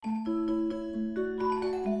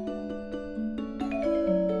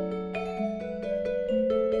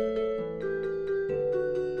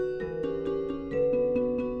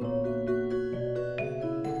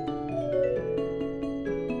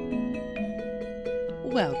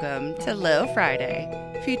Welcome to Little Friday,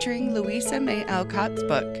 featuring Louisa May Alcott's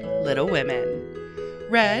book, Little Women.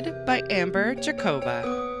 Read by Amber Jacoba.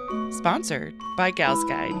 Sponsored by Gals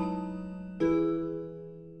Guide.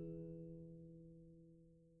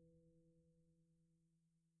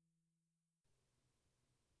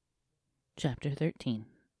 Chapter 13.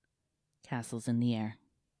 Castles in the Air.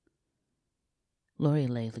 Laurie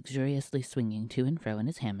lay luxuriously swinging to and fro in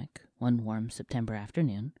his hammock one warm September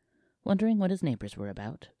afternoon, wondering what his neighbors were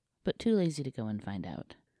about, but too lazy to go and find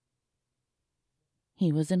out.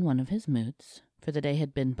 He was in one of his moods, for the day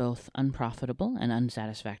had been both unprofitable and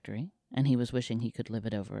unsatisfactory, and he was wishing he could live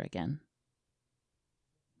it over again.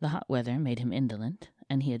 The hot weather made him indolent,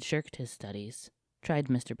 and he had shirked his studies, tried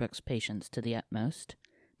Mr. Brooks' patience to the utmost,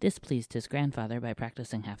 displeased his grandfather by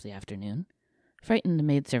practicing half the afternoon, frightened the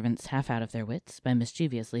maidservants half out of their wits by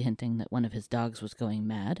mischievously hinting that one of his dogs was going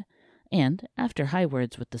mad, and, after high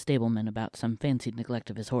words with the stableman about some fancied neglect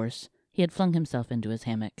of his horse, he had flung himself into his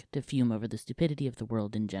hammock to fume over the stupidity of the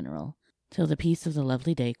world in general, till the peace of the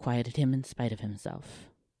lovely day quieted him in spite of himself.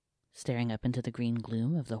 Staring up into the green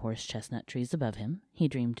gloom of the horse-chestnut trees above him, he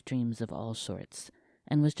dreamed dreams of all sorts,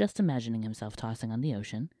 and was just imagining himself tossing on the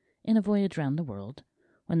ocean, in a voyage round the world,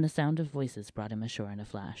 when the sound of voices brought him ashore in a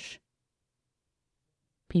flash.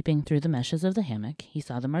 Peeping through the meshes of the hammock, he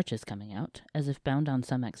saw the Marches coming out, as if bound on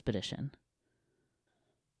some expedition.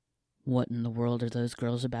 "What in the world are those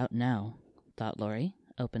girls about now?" thought Laurie,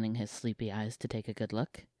 opening his sleepy eyes to take a good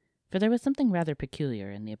look, for there was something rather peculiar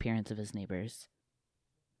in the appearance of his neighbors.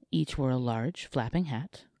 Each wore a large, flapping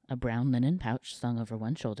hat, a brown linen pouch slung over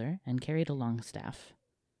one shoulder, and carried a long staff.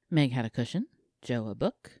 Meg had a cushion, Joe a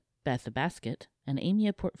book, Beth a basket, and Amy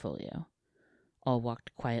a portfolio. All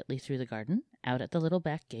walked quietly through the garden, out at the little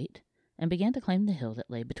back gate, and began to climb the hill that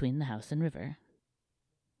lay between the house and river.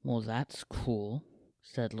 "Well, that's cool,"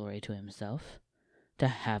 said Laurie to himself. "To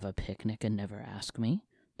have a picnic and never ask me.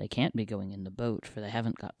 They can't be going in the boat, for they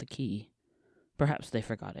haven't got the key. Perhaps they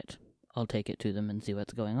forgot it. I'll take it to them and see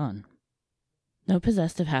what's going on." Though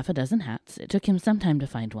possessed of half a dozen hats, it took him some time to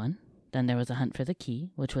find one. Then there was a hunt for the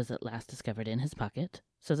key, which was at last discovered in his pocket,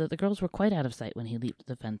 so that the girls were quite out of sight when he leaped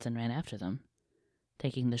the fence and ran after them.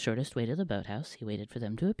 Taking the shortest way to the boathouse, he waited for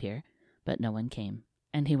them to appear, but no one came,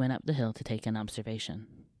 and he went up the hill to take an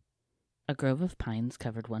observation. A grove of pines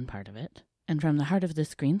covered one part of it, and from the heart of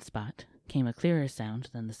this green spot came a clearer sound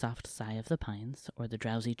than the soft sigh of the pines or the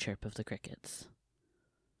drowsy chirp of the crickets.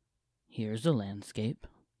 "Here's a landscape,"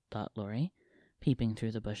 thought Laurie, peeping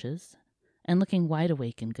through the bushes, and looking wide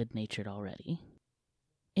awake and good-natured already.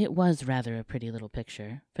 It was rather a pretty little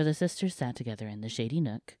picture, for the sisters sat together in the shady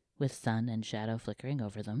nook, with sun and shadow flickering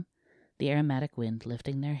over them, the aromatic wind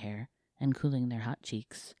lifting their hair and cooling their hot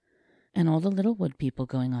cheeks, and all the little wood people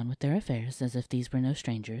going on with their affairs as if these were no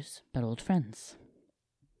strangers, but old friends.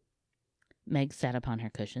 Meg sat upon her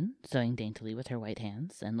cushion, sewing daintily with her white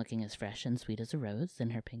hands, and looking as fresh and sweet as a rose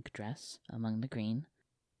in her pink dress among the green.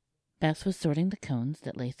 Beth was sorting the cones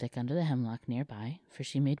that lay thick under the hemlock near by, for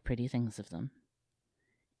she made pretty things of them.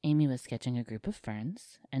 Amy was sketching a group of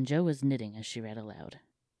ferns, and Jo was knitting as she read aloud.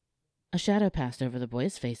 A shadow passed over the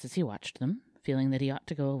boy's face as he watched them, feeling that he ought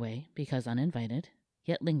to go away because uninvited,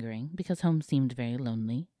 yet lingering because home seemed very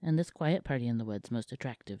lonely, and this quiet party in the woods most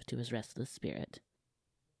attractive to his restless spirit.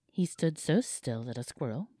 He stood so still that a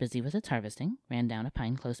squirrel, busy with its harvesting, ran down a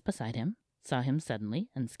pine close beside him, saw him suddenly,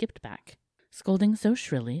 and skipped back, scolding so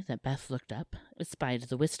shrilly that Beth looked up, espied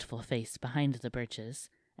the wistful face behind the birches,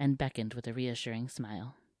 and beckoned with a reassuring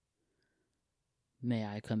smile. "May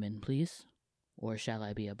I come in, please? Or shall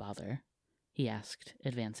I be a bother?" he asked,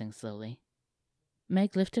 advancing slowly.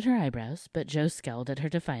 Meg lifted her eyebrows, but Jo scowled at her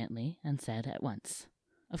defiantly and said at once,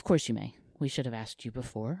 "Of course you may. We should have asked you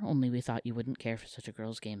before, only we thought you wouldn't care for such a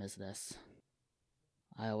girl's game as this."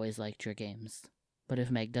 "I always liked your games, but if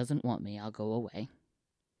Meg doesn't want me, I'll go away."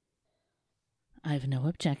 "I've no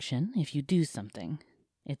objection if you do something.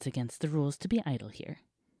 It's against the rules to be idle here,"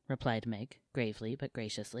 replied Meg, gravely but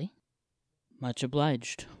graciously. "Much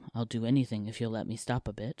obliged. I'll do anything if you'll let me stop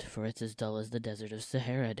a bit, for it's as dull as the desert of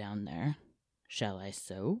Sahara down there. Shall I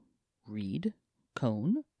sew, read,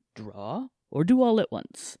 cone, draw, or do all at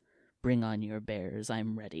once? Bring on your bears,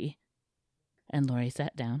 I'm ready." And Laurie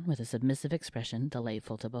sat down with a submissive expression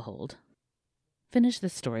delightful to behold. "Finish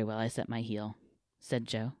this story while I set my heel," said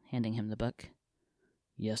Jo, handing him the book.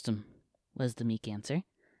 "Yes'm," was the meek answer,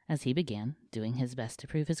 as he began, doing his best to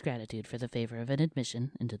prove his gratitude for the favor of an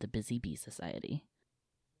admission into the Busy Bee Society.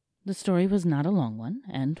 The story was not a long one,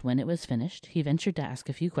 and when it was finished, he ventured to ask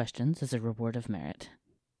a few questions as a reward of merit.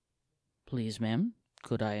 "Please, ma'am,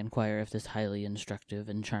 could I inquire if this highly instructive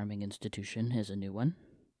and charming institution is a new one?"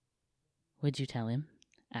 "Would you tell him?"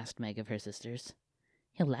 asked Meg of her sisters.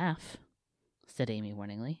 He'll laugh, said Amy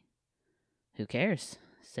warningly. Who cares?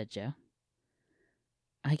 Said Jo.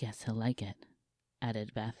 I guess he'll like it,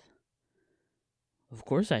 added Beth. Of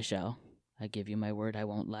course I shall. I give you my word I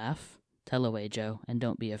won't laugh. Tell away, Jo, and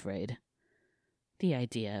don't be afraid. The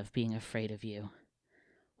idea of being afraid of you.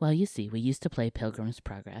 Well, you see, we used to play Pilgrim's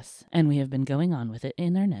Progress, and we have been going on with it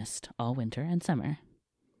in earnest all winter and summer.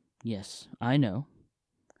 Yes, I know,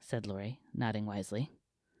 said Laurie, nodding wisely.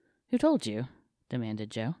 Who told you? Demanded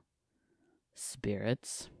Jo.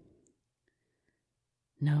 Spirits.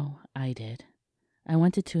 No, I did. I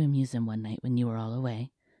wanted to amuse him one night when you were all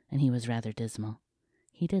away, and he was rather dismal.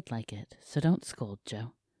 He did like it, so don't scold,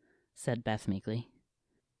 Jo, said Beth meekly.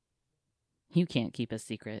 You can't keep a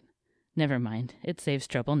secret. Never mind, it saves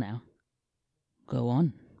trouble now. Go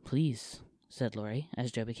on, please, said Laurie,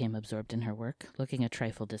 as Jo became absorbed in her work, looking a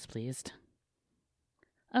trifle displeased.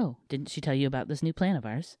 Oh, didn't she tell you about this new plan of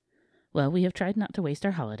ours? Well, we have tried not to waste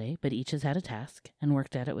our holiday, but each has had a task, and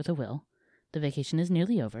worked at it with a will. The vacation is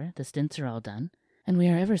nearly over, the stints are all done, and we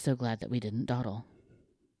are ever so glad that we didn't dawdle.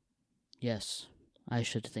 Yes, I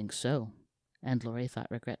should think so, and Laurie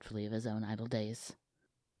thought regretfully of his own idle days.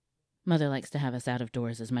 Mother likes to have us out of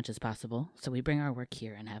doors as much as possible, so we bring our work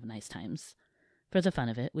here and have nice times. For the fun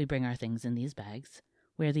of it, we bring our things in these bags,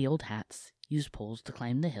 wear the old hats, use poles to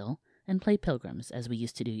climb the hill, and play pilgrims as we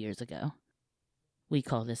used to do years ago. We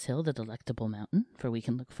call this hill the Delectable Mountain, for we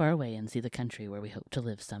can look far away and see the country where we hope to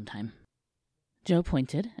live sometime. Jo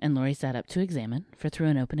pointed, and Laurie sat up to examine, for through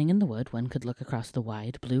an opening in the wood one could look across the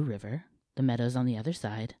wide blue river, the meadows on the other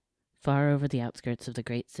side, far over the outskirts of the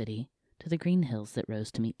great city, to the green hills that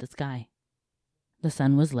rose to meet the sky. The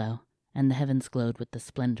sun was low, and the heavens glowed with the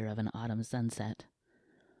splendor of an autumn sunset.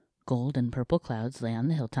 Gold and purple clouds lay on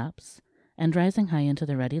the hilltops, and rising high into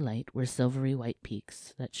the ruddy light were silvery white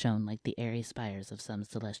peaks that shone like the airy spires of some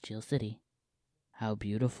celestial city. How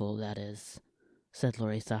beautiful that is, said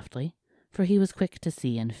Laurie softly, for he was quick to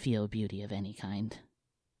see and feel beauty of any kind.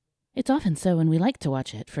 It's often so, and we like to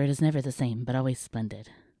watch it, for it is never the same, but always splendid,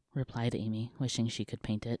 replied Amy, wishing she could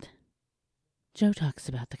paint it. Jo talks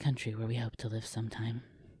about the country where we hope to live sometime.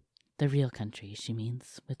 The real country, she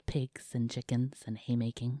means, with pigs and chickens and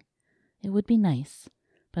haymaking. It would be nice,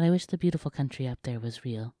 but I wish the beautiful country up there was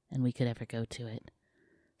real, and we could ever go to it,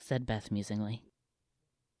 said Beth musingly.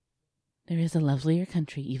 There is a lovelier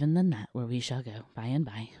country even than that where we shall go by and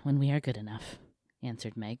by, when we are good enough,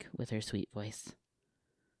 answered Meg with her sweet voice.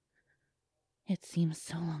 It seems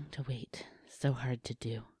so long to wait, so hard to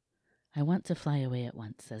do. I want to fly away at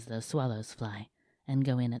once, as those swallows fly, and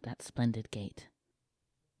go in at that splendid gate.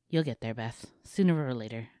 You'll get there, Beth, sooner or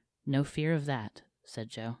later. No fear of that, said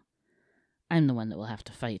Jo. I'm the one that will have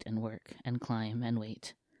to fight and work, and climb and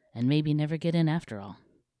wait, and maybe never get in after all.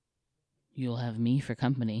 You'll have me for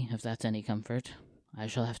company, if that's any comfort. I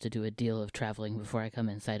shall have to do a deal of traveling before I come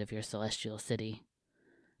in sight of your celestial city.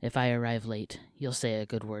 If I arrive late, you'll say a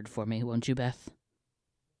good word for me, won't you, Beth?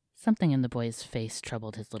 Something in the boy's face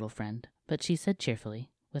troubled his little friend, but she said cheerfully,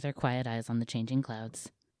 with her quiet eyes on the changing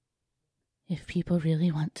clouds, If people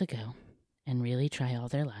really want to go, and really try all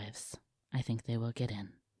their lives, I think they will get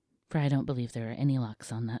in, for I don't believe there are any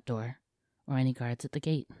locks on that door, or any guards at the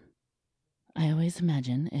gate. I always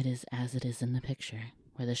imagine it is as it is in the picture,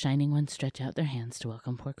 where the Shining Ones stretch out their hands to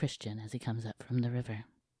welcome poor Christian as he comes up from the river.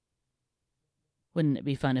 Wouldn't it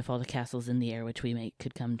be fun if all the castles in the air which we make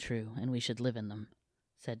could come true, and we should live in them?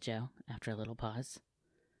 Said Jo, after a little pause.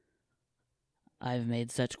 I've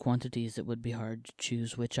made such quantities it would be hard to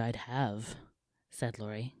choose which I'd have, said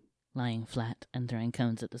Laurie, lying flat and throwing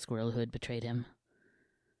cones at the squirrel who had betrayed him.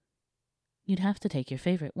 You'd have to take your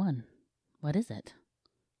favorite one. What is it?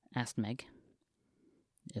 Asked Meg.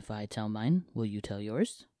 If I tell mine, will you tell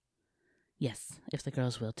yours? Yes, if the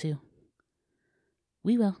girls will too.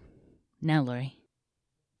 We will. Now, Laurie.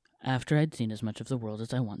 After I'd seen as much of the world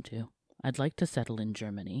as I want to, I'd like to settle in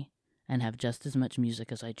Germany, and have just as much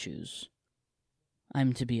music as I choose.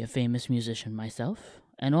 I'm to be a famous musician myself,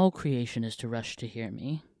 and all creation is to rush to hear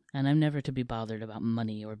me, and I'm never to be bothered about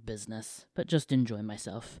money or business, but just enjoy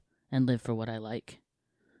myself, and live for what I like.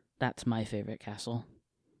 That's my favorite castle.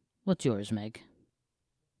 What's yours, Meg?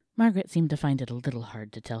 Margaret seemed to find it a little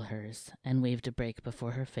hard to tell hers, and waved a break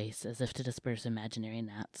before her face as if to disperse imaginary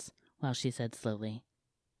gnats, while she said slowly,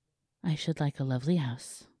 I should like a lovely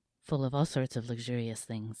house, full of all sorts of luxurious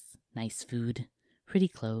things, nice food, pretty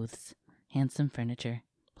clothes, handsome furniture,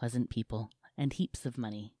 pleasant people, and heaps of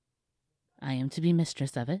money. I am to be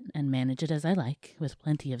mistress of it, and manage it as I like, with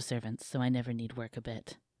plenty of servants, so I never need work a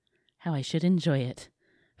bit. How I should enjoy it,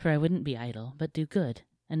 for I wouldn't be idle, but do good,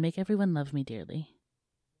 and make everyone love me dearly.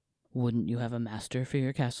 Wouldn't you have a master for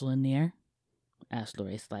your castle in the air? Asked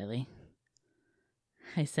Laurie slyly.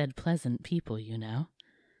 I said pleasant people, you know.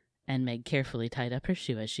 And Meg carefully tied up her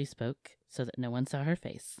shoe as she spoke, so that no one saw her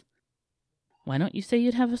face. Why don't you say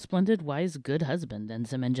you'd have a splendid, wise, good husband and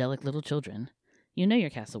some angelic little children? You know your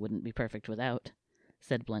castle wouldn't be perfect without,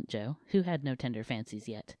 said blunt Joe, who had no tender fancies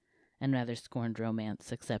yet, and rather scorned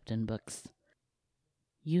romance except in books.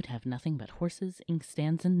 You'd have nothing but horses,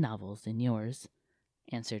 inkstands, and novels in yours,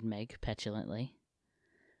 answered Meg petulantly.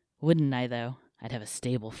 Wouldn't I, though? I'd have a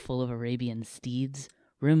stable full of Arabian steeds,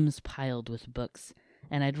 rooms piled with books,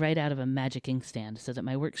 and I'd write out of a magic inkstand so that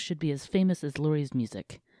my works should be as famous as Laurie's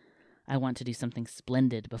music. I want to do something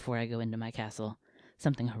splendid before I go into my castle,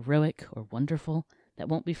 something heroic or wonderful that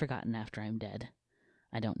won't be forgotten after I'm dead.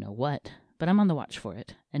 I don't know what, but I'm on the watch for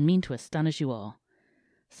it, and mean to astonish you all.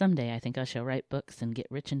 Some day I think I shall write books and get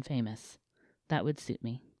rich and famous. That would suit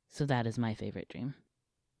me, so that is my favorite dream.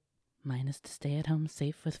 Mine is to stay at home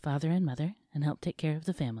safe with father and mother and help take care of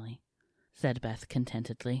the family, said Beth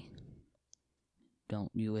contentedly. Don't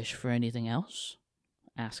you wish for anything else?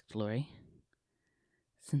 Asked Laurie.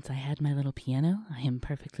 Since I had my little piano, I am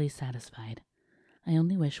perfectly satisfied. I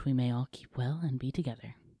only wish we may all keep well and be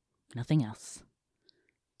together. Nothing else.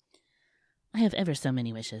 I have ever so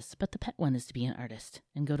many wishes, but the pet one is to be an artist,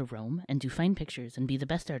 and go to Rome, and do fine pictures, and be the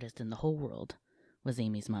best artist in the whole world, was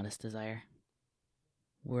Amy's modest desire.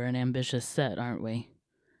 We're an ambitious set, aren't we?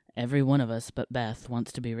 Every one of us but Beth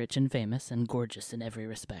wants to be rich and famous and gorgeous in every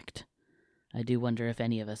respect. I do wonder if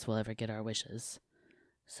any of us will ever get our wishes,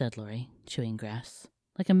 said Laurie, chewing grass,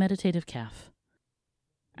 like a meditative calf.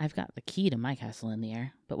 I've got the key to my castle in the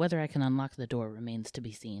air, but whether I can unlock the door remains to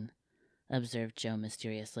be seen, observed Joe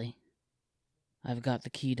mysteriously. I've got the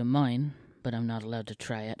key to mine, but I'm not allowed to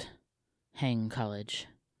try it. Hang college,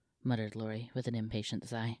 muttered Laurie with an impatient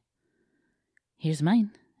sigh. Here's mine,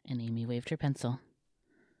 and Amy waved her pencil.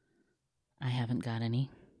 I haven't got any,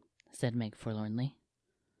 said Meg forlornly.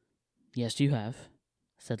 Yes, you have,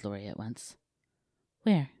 said Laurie at once.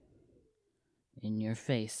 Where? In your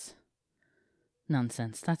face.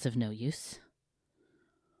 Nonsense, that's of no use.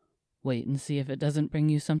 Wait and see if it doesn't bring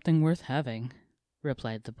you something worth having,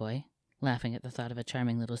 replied the boy, laughing at the thought of a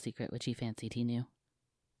charming little secret which he fancied he knew.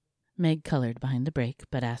 Meg colored behind the brake,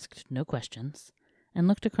 but asked no questions, and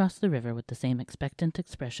looked across the river with the same expectant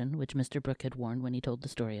expression which Mr. Brooke had worn when he told the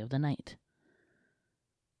story of the night.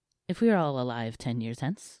 If we are all alive 10 years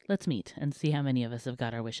hence, let's meet and see how many of us have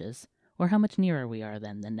got our wishes, or how much nearer we are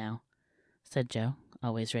then than now, said Joe,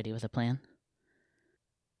 always ready with a plan.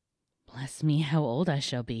 Bless me, how old I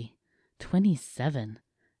shall be! 27,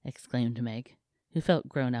 exclaimed Meg, who felt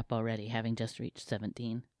grown up already, having just reached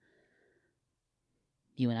 17.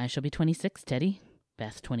 You and I shall be 26, Teddy.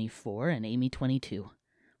 Beth 24, and Amy 22.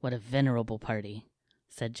 What a venerable party,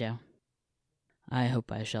 said Joe. I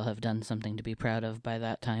hope I shall have done something to be proud of by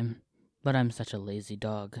that time, but I'm such a lazy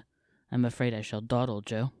dog. I'm afraid I shall dawdle,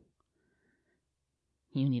 Joe.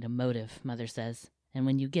 You need a motive, Mother says, and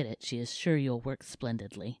when you get it, she is sure you'll work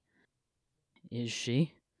splendidly. Is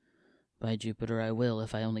she? By Jupiter, I will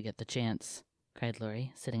if I only get the chance, cried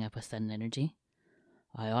Laurie, sitting up with sudden energy.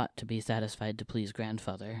 I ought to be satisfied to please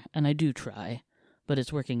Grandfather, and I do try, but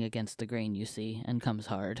it's working against the grain, you see, and comes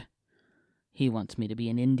hard. He wants me to be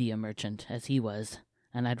an India merchant, as he was,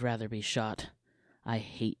 and I'd rather be shot. I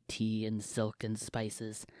hate tea and silk and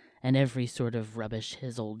spices, and every sort of rubbish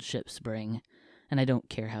his old ships bring, and I don't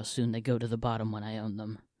care how soon they go to the bottom when I own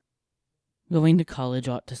them. Going to college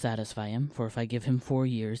ought to satisfy him, for if I give him 4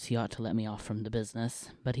 years, he ought to let me off from the business,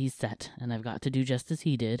 but he's set, and I've got to do just as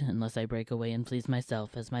he did, unless I break away and please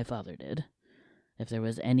myself as my father did. If there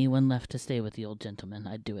was anyone left to stay with the old gentleman,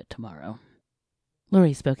 I'd do it tomorrow.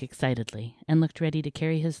 Laurie spoke excitedly, and looked ready to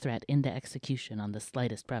carry his threat into execution on the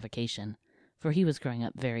slightest provocation, for he was growing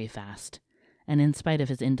up very fast, and in spite of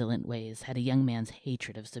his indolent ways had a young man's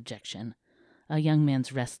hatred of subjection, a young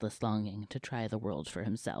man's restless longing to try the world for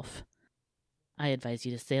himself. I advise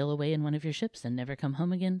you to sail away in one of your ships and never come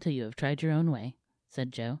home again till you have tried your own way,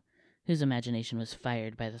 said Joe, whose imagination was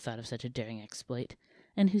fired by the thought of such a daring exploit,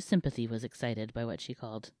 and whose sympathy was excited by what she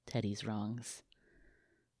called Teddy's wrongs.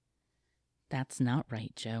 That's not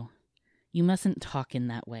right, Joe. You mustn't talk in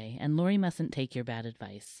that way, and Laurie mustn't take your bad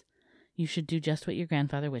advice. You should do just what your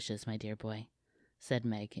grandfather wishes, my dear boy, said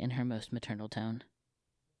Meg in her most maternal tone.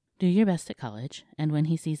 Do your best at college, and when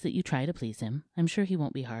he sees that you try to please him, I'm sure he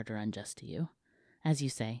won't be hard or unjust to you. As you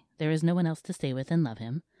say, there is no one else to stay with and love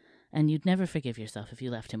him, and you'd never forgive yourself if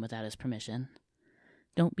you left him without his permission.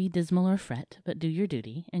 Don't be dismal or fret, but do your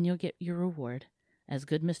duty, and you'll get your reward, as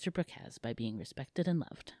good Mr. Brooke has by being respected and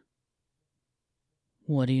loved.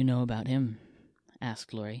 What do you know about him?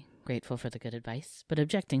 Asked Laurie, grateful for the good advice, but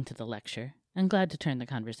objecting to the lecture, and glad to turn the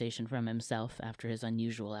conversation from himself after his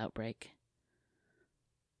unusual outbreak.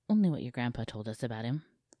 Only what your grandpa told us about him,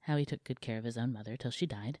 how he took good care of his own mother till she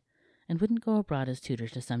died, and wouldn't go abroad as tutor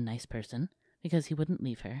to some nice person, because he wouldn't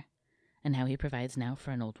leave her, and how he provides now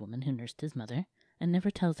for an old woman who nursed his mother, and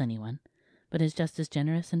never tells anyone, but is just as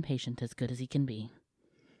generous and patient as good as he can be.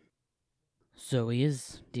 So he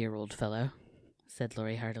is, dear old fellow, said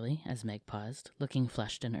Laurie heartily, as Meg paused, looking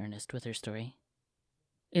flushed and earnest with her story.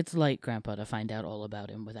 It's like Grandpa to find out all about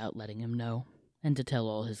him without letting him know, and to tell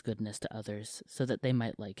all his goodness to others, so that they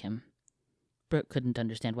might like him. Brooke couldn't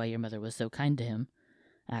understand why your mother was so kind to him,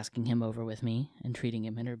 asking him over with me, and treating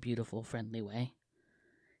him in her beautiful, friendly way.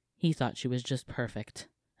 He thought she was just perfect,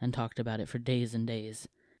 and talked about it for days and days,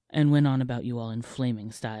 and went on about you all in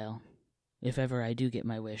flaming style. If ever I do get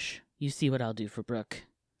my wish, you see what I'll do for Brooke.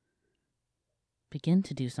 Begin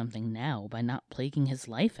to do something now by not plaguing his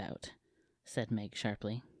life out, said Meg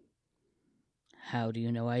sharply. How do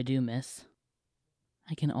you know I do, miss?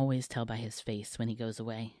 I can always tell by his face when he goes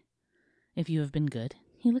away. If you have been good,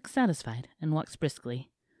 he looks satisfied and walks briskly.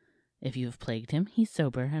 If you have plagued him, he's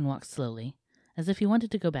sober and walks slowly, as if he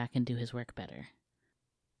wanted to go back and do his work better.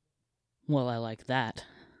 Well, I like that.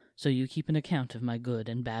 So you keep an account of my good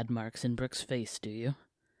and bad marks in Brooke's face, do you?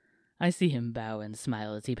 I see him bow and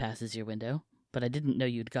smile as he passes your window, but I didn't know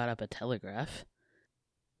you'd got up a telegraph.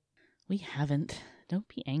 We haven't. Don't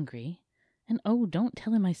be angry. And oh, don't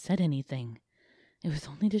tell him I said anything. It was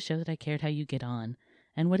only to show that I cared how you get on,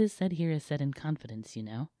 and what is said here is said in confidence, you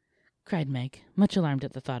know, cried Meg, much alarmed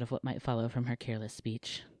at the thought of what might follow from her careless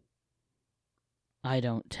speech. I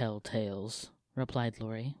don't tell tales, replied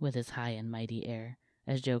Laurie, with his high and mighty air,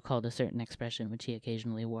 as Joe called a certain expression which he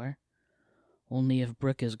occasionally wore. Only if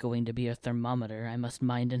Brooke is going to be a thermometer, I must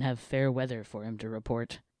mind and have fair weather for him to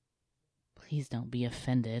report. Please don't be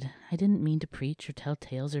offended. I didn't mean to preach or tell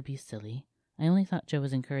tales or be silly. I only thought Joe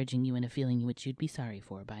was encouraging you in a feeling which you'd be sorry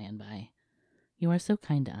for by and by. You are so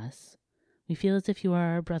kind to us. We feel as if you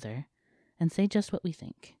are our brother, and say just what we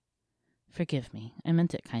think. Forgive me, I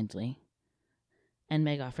meant it kindly. And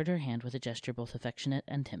Meg offered her hand with a gesture both affectionate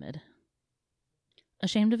and timid.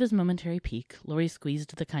 Ashamed of his momentary pique, Laurie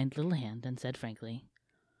squeezed the kind little hand and said frankly,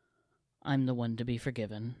 I'm the one to be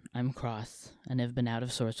forgiven. I'm cross, and have been out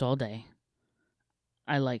of sorts all day.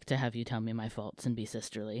 I like to have you tell me my faults and be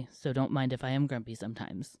sisterly, so don't mind if I am grumpy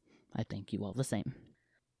sometimes. I thank you all the same.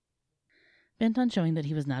 Bent on showing that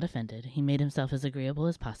he was not offended, he made himself as agreeable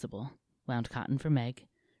as possible, wound cotton for Meg,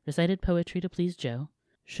 recited poetry to please Joe,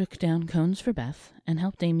 shook down cones for Beth, and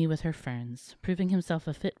helped Amy with her ferns, proving himself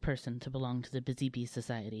a fit person to belong to the Busy Bee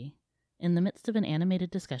Society. In the midst of an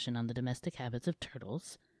animated discussion on the domestic habits of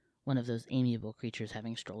turtles, one of those amiable creatures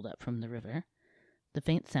having strolled up from the river, the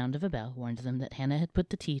faint sound of a bell warned them that Hannah had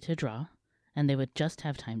put the tea to draw, and they would just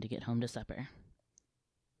have time to get home to supper.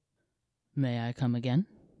 May I come again?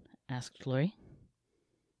 asked Laurie.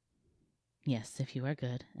 Yes, if you are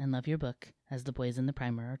good, and love your book, as the boys in the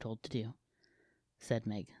primer are told to do, said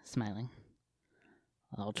Meg, smiling.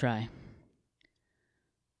 I'll try.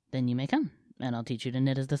 Then you may come, and I'll teach you to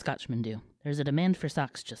knit as the Scotchmen do. There's a demand for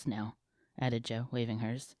socks just now, added Joe, waving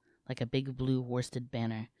hers, like a big blue worsted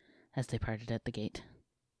banner, as they parted at the gate.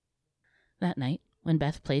 That night, when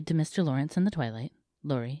Beth played to Mr. Lawrence in the twilight,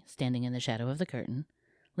 Laurie, standing in the shadow of the curtain,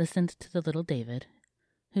 listened to the little David,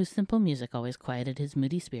 whose simple music always quieted his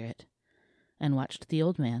moody spirit, and watched the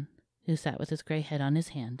old man, who sat with his gray head on his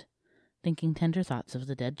hand, thinking tender thoughts of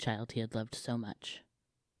the dead child he had loved so much.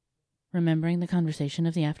 Remembering the conversation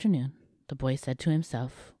of the afternoon, the boy said to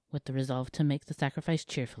himself, with the resolve to make the sacrifice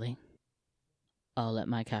cheerfully, I'll let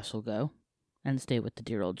my castle go, and stay with the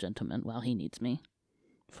dear old gentleman while he needs me,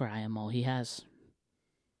 for I am all he has.